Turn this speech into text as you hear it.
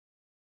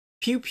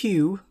Pew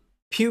pew,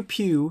 pew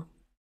pew,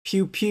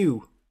 pew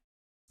pew.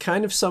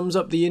 Kind of sums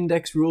up the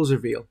index rules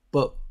reveal,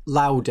 but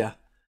louder.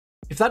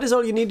 If that is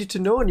all you needed to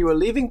know and you are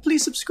leaving,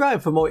 please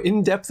subscribe for more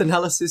in-depth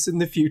analysis in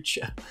the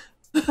future.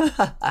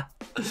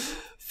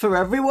 For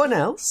everyone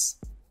else,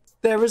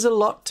 there is a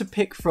lot to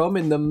pick from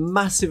in the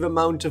massive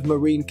amount of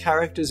Marine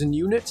characters and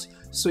units,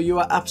 so you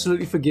are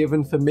absolutely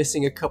forgiven for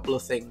missing a couple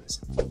of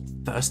things.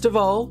 First of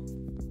all,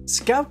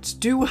 Scouts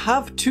do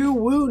have 2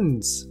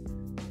 wounds.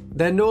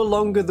 They're no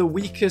longer the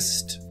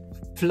weakest,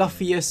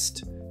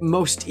 fluffiest,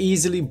 most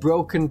easily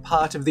broken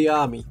part of the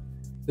army.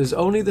 There's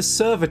only the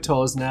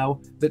servitors now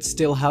that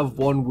still have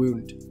 1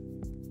 wound.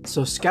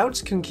 So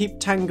Scouts can keep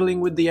tangling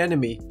with the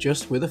enemy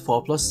just with a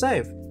 4+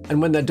 save. And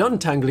when they're done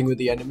tangling with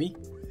the enemy,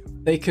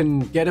 they can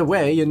get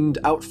away and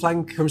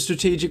outflank from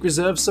strategic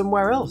reserve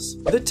somewhere else.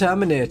 The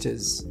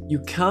Terminators. You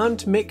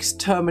can't mix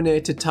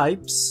Terminator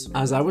types,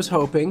 as I was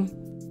hoping,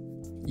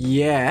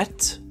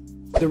 yet.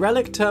 The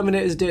Relic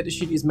Terminators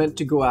datasheet is meant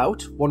to go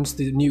out once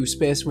the new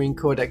Space Marine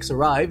Codex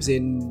arrives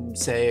in,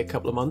 say, a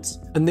couple of months.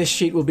 And this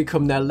sheet will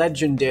become their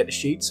Legend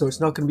datasheet, so it's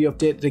not going to be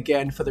updated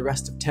again for the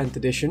rest of 10th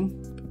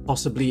edition.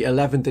 Possibly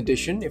 11th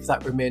edition, if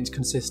that remains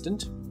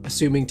consistent.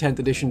 Assuming 10th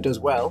edition does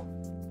well,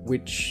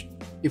 which,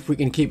 if we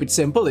can keep it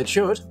simple, it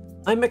should.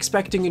 I'm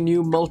expecting a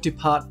new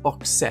multi-part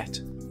box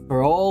set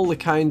for all the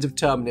kinds of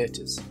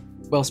Terminators.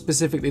 Well,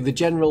 specifically the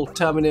General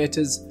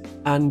Terminators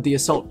and the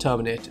Assault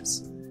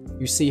Terminators.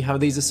 You see how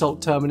these Assault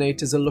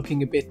Terminators are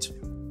looking a bit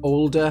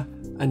older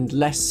and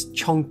less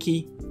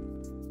chunky?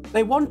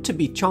 They want to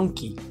be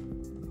chunky.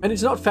 And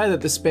it's not fair that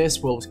the Space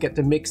Wolves get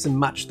to mix and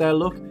match their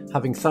look,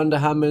 having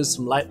Thunderhammers,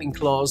 some Lightning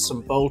Claws,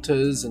 some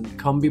Bolters and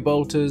Combi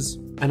Bolters.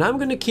 And I'm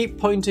going to keep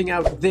pointing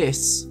out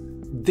this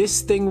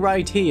thing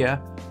right here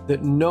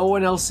that no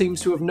one else seems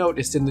to have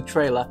noticed in the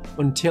trailer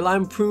until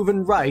I'm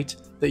proven right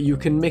that you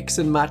can mix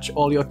and match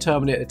all your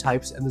Terminator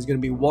types and there's going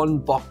to be 1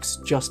 box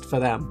just for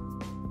them.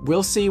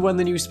 We'll see when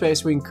the new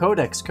Space Marine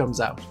Codex comes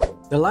out.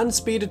 The Land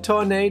Speeder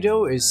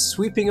Tornado is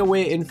sweeping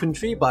away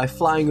infantry by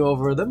flying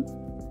over them,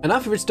 and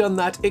after it's done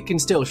that, it can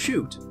still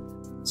shoot.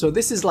 So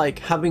this is like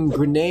having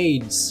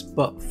grenades,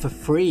 but for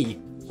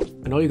free,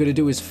 and all you're going to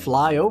do is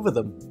fly over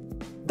them.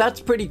 That's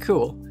pretty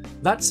cool.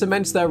 That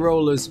cements their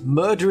role as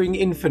murdering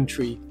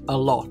infantry a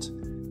lot.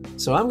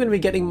 So I'm going to be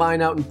getting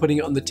mine out and putting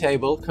it on the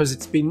table, because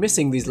it's been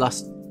missing these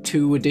last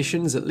 2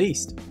 editions at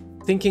least.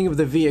 Thinking of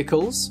the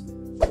vehicles,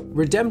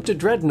 Redemptor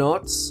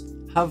Dreadnoughts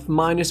have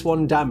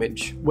 -1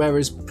 damage,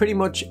 whereas pretty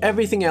much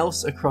everything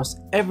else across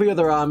every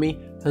other army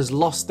has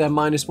lost their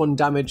 -1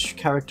 damage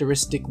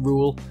characteristic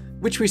rule,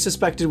 which we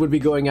suspected would be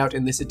going out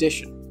in this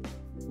edition.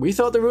 We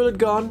thought the rule had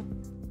gone,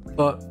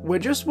 but we're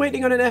just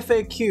waiting on an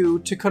FAQ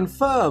to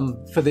confirm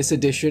for this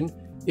edition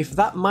if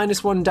that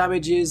 -1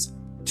 damage is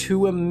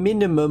to a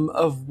minimum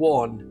of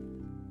 1.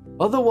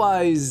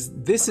 Otherwise,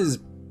 this is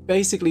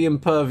basically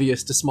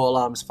impervious to small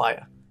arms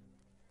fire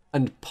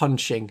and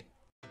punching,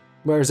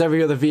 whereas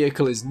every other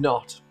vehicle is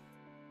not.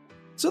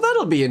 So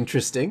that'll be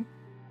interesting.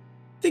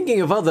 Thinking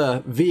of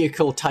other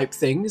vehicle type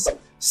things,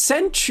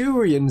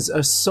 Centurions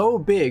are so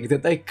big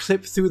that they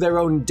clip through their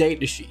own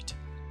datasheet.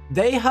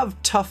 They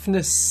have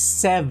toughness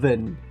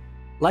 7,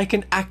 like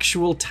an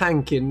actual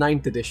tank in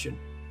 9th edition.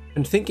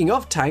 And thinking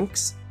of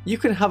tanks, you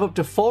can have up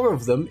to 4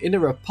 of them in a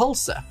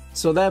repulsor,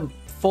 so their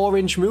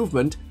 4-inch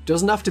movement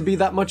doesn't have to be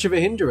that much of a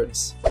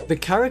hindrance. The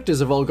characters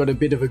have all got a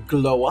bit of a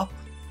glow up,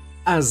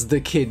 as the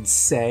kids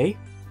say.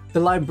 The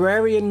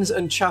Librarians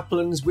and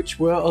Chaplains, which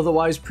were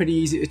otherwise pretty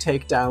easy to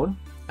take down,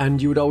 and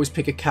you would always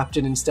pick a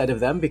captain instead of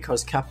them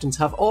because captains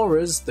have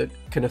auras that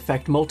can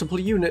affect multiple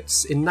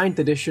units in 9th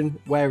edition,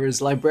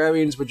 whereas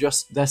Librarians were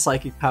just their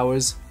psychic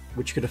powers,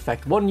 which could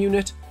affect 1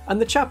 unit,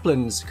 and the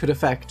Chaplains could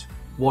affect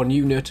 1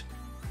 unit,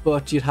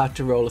 but you'd have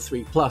to roll a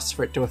 3+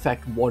 for it to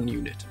affect 1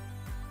 unit.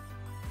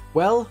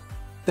 Well,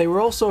 they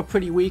were also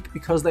pretty weak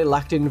because they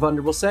lacked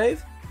invulnerable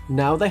save.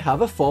 Now they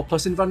have a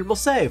 4+ invulnerable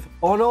save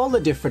on all the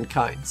different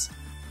kinds.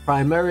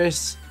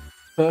 Primaris,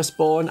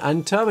 Firstborn,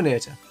 and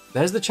Terminator.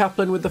 There's the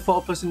Chaplain with the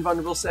 4+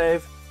 invulnerable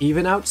save,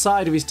 even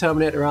outside of his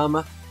Terminator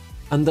armor,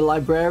 and the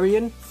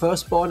Librarian,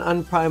 Firstborn,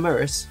 and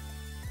Primaris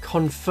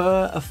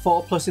confer a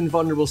 4+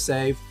 invulnerable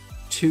save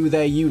to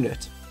their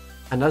unit,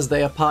 and as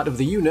they are part of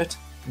the unit,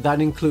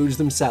 that includes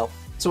themselves.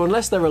 So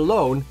unless they're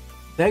alone,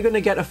 they're going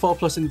to get a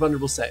 4+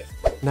 invulnerable save.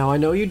 Now I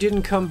know you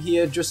didn't come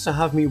here just to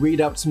have me read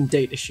out some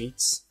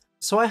datasheets,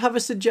 so I have a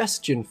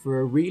suggestion for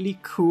a really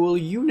cool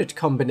unit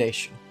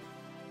combination.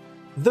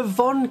 The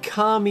Von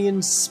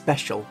Carmian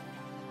Special.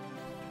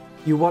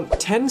 You want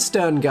 10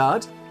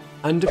 Sternguard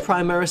and a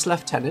Primaris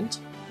Lieutenant.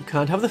 You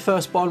can't have the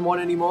Firstborn one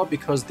anymore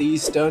because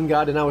these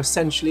Sternguard are now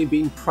essentially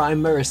being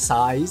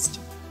Primarisized,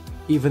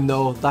 even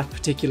though that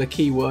particular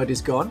keyword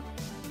is gone.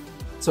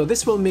 So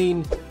this will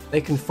mean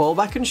they can fall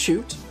back and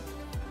shoot,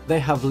 they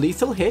have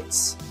lethal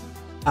hits,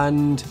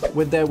 and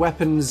with their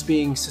weapons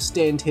being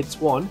sustained hits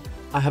 1,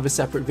 I have a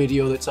separate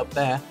video that's up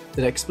there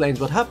that explains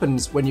what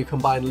happens when you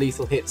combine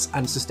lethal hits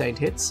and sustained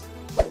hits.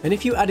 And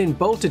if you add in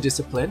Bolter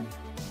Discipline,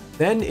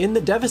 then in the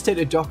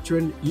Devastator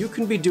Doctrine, you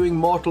can be doing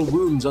mortal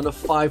wounds on a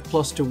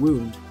 5+ to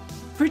wound,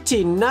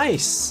 Pretty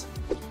nice!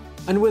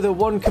 And with a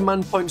 1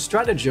 command point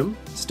stratagem,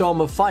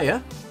 Storm of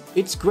Fire,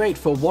 it's great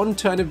for 1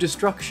 turn of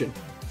destruction.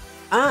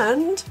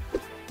 And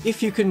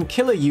if you can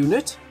kill a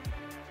unit,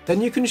 then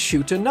you can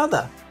shoot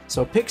another.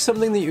 So pick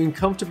something that you can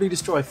comfortably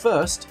destroy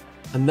first,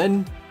 and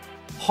then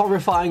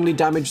horrifyingly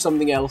damage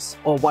something else,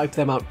 or wipe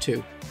them out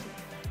too.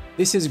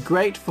 This is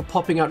great for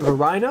popping out of a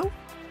Rhino.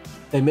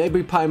 They may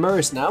be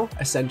Primaris now,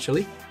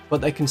 essentially, but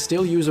they can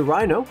still use a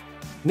Rhino.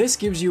 This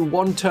gives you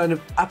 1 turn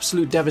of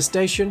absolute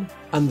devastation,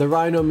 and the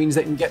Rhino means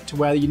they can get to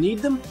where you need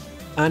them,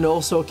 and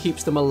also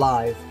keeps them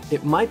alive.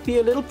 It might be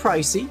a little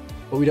pricey,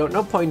 but we don't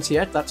know points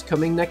yet, that's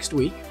coming next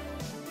week.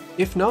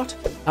 If not,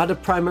 add a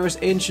Primaris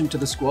Ancient to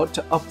the squad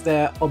to up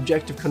their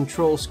objective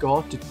control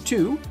score to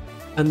 2,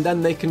 and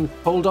then they can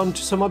hold on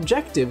to some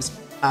objectives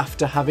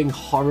after having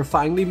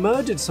horrifyingly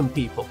murdered some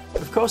people.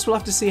 Of course, we'll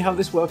have to see how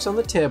this works on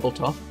the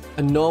tabletop,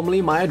 and normally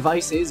my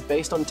advice is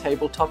based on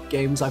tabletop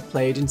games I've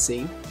played and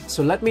seen,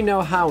 so let me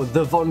know how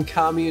the Von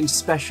Carmian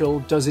special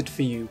does it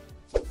for you.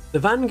 The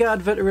Vanguard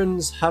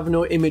Veterans have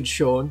no image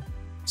shown,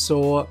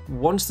 so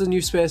once the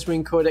new Space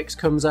Marine Codex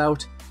comes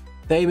out,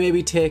 they may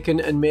be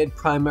taken and made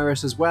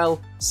Primaris as well,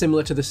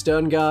 similar to the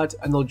Sternguard,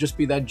 and they'll just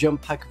be their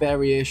jump pack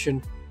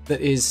variation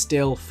that is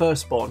still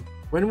Firstborn.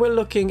 When we're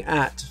looking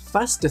at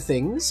faster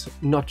things,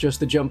 not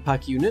just the jump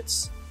pack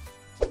units,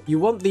 you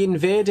want the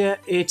Invader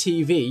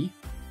ATV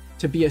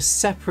to be a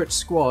separate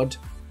squad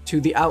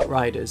to the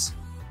Outriders.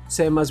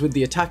 Same as with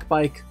the attack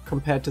bike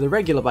compared to the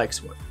regular bike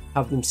squad.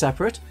 Have them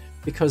separate,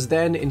 because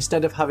then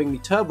instead of having the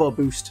turbo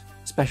boost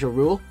special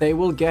rule, they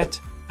will get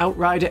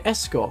Outrider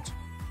Escort,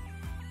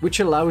 which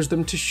allows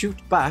them to shoot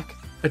back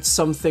at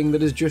something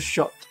that has just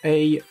shot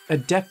a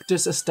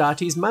Adeptus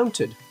Astartes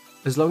mounted.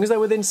 As long as they're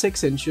within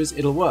 6 inches,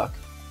 it'll work.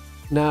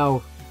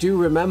 Now, do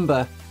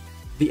remember,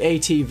 the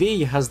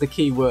ATV has the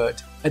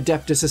keyword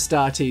Adeptus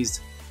Astartes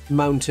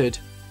mounted,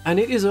 and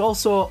it is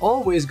also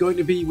always going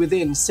to be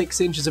within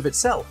 6 inches of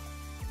itself.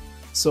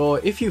 So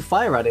if you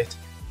fire at it,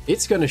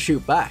 it's going to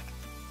shoot back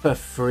for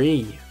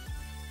free.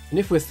 And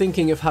if we're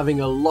thinking of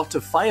having a lot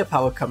of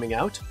firepower coming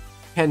out,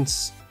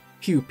 hence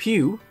pew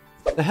pew,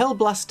 the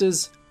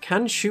Hellblasters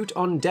can shoot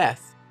on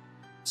death.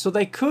 So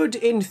they could,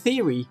 in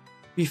theory,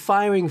 be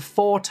firing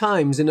 4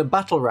 times in a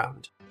battle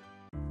round.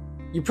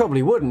 You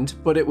probably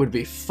wouldn't, but it would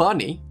be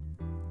funny.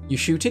 You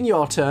shoot in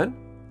your turn,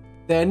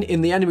 then in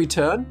the enemy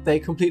turn, they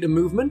complete a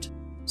movement,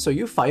 so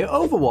you fire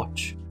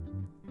Overwatch.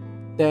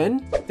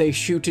 Then they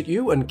shoot at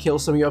you and kill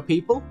some of your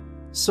people,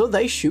 so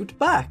they shoot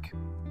back.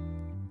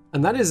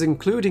 And that is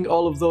including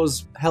all of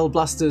those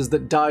Hellblasters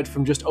that died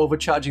from just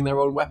overcharging their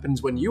own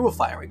weapons when you were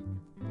firing.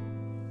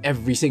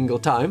 Every single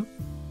time.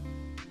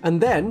 And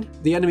then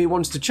the enemy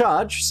wants to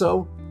charge,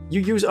 so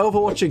you use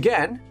Overwatch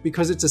again,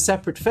 because it's a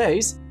separate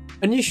phase,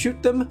 and you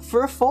shoot them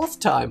for a 4th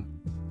time.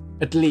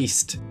 At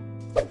least.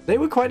 They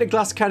were quite a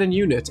glass cannon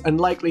unit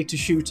and likely to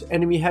shoot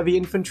enemy heavy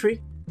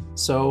infantry,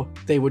 so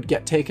they would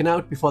get taken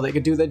out before they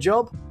could do their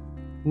job.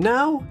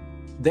 Now,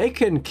 they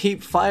can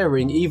keep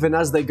firing even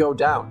as they go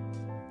down.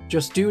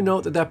 Just do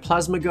note that their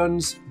plasma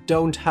guns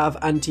don't have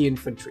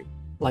anti-infantry,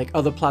 like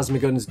other plasma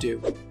guns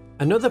do.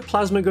 Another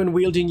plasma gun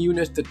wielding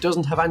unit that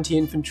doesn't have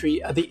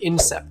anti-infantry are the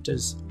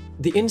Inceptors.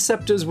 The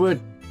Inceptors were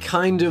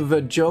kind of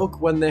a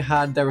joke when they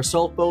had their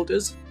assault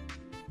bolters,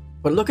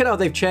 but look at how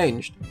they've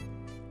changed.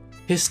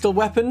 Pistol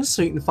weapons,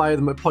 so you can fire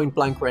them at point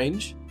blank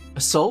range.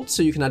 Assault,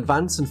 so you can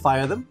advance and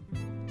fire them.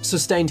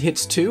 Sustained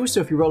hits 2, so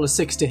if you roll a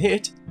 6 to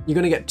hit, you're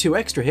going to get 2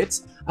 extra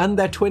hits. And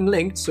they're twin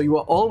linked, so you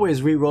are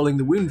always re-rolling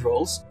the wound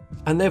rolls.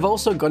 And they've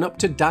also gone up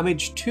to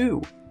damage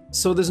 2.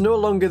 So there's no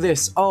longer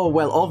this, oh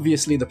well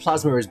obviously the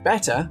plasma is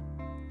better.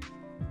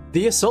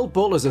 The assault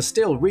bolters are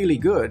still really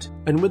good,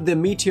 and with the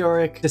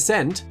meteoric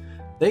descent,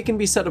 they can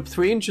be set up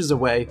 3 inches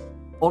away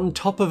on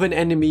top of an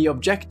enemy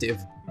objective,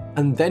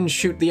 and then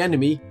shoot the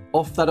enemy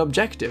off that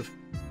objective.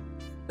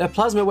 Their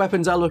plasma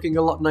weapons are looking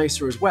a lot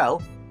nicer as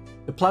well.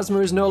 The plasma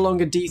is no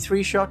longer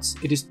D3 shots,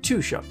 it is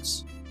 2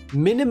 shots.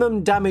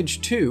 Minimum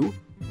damage 2,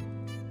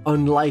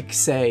 unlike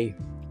say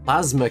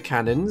plasma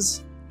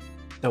cannons,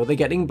 though they're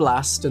getting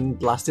blast, and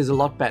blast is a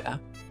lot better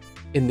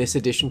in this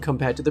edition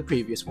compared to the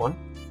previous one.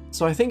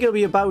 So I think it'll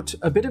be about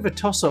a bit of a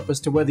toss-up as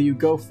to whether you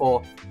go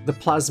for the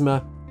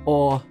plasma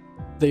or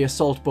the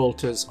assault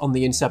bolters on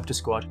the Inceptor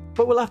squad,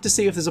 but we'll have to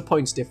see if there's a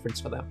points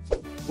difference for them.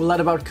 Well, that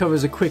about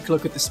covers a quick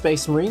look at the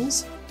Space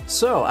Marines.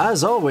 So,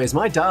 as always,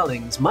 my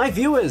darlings, my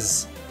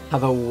viewers,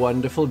 have a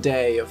wonderful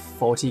day of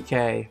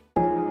 40k.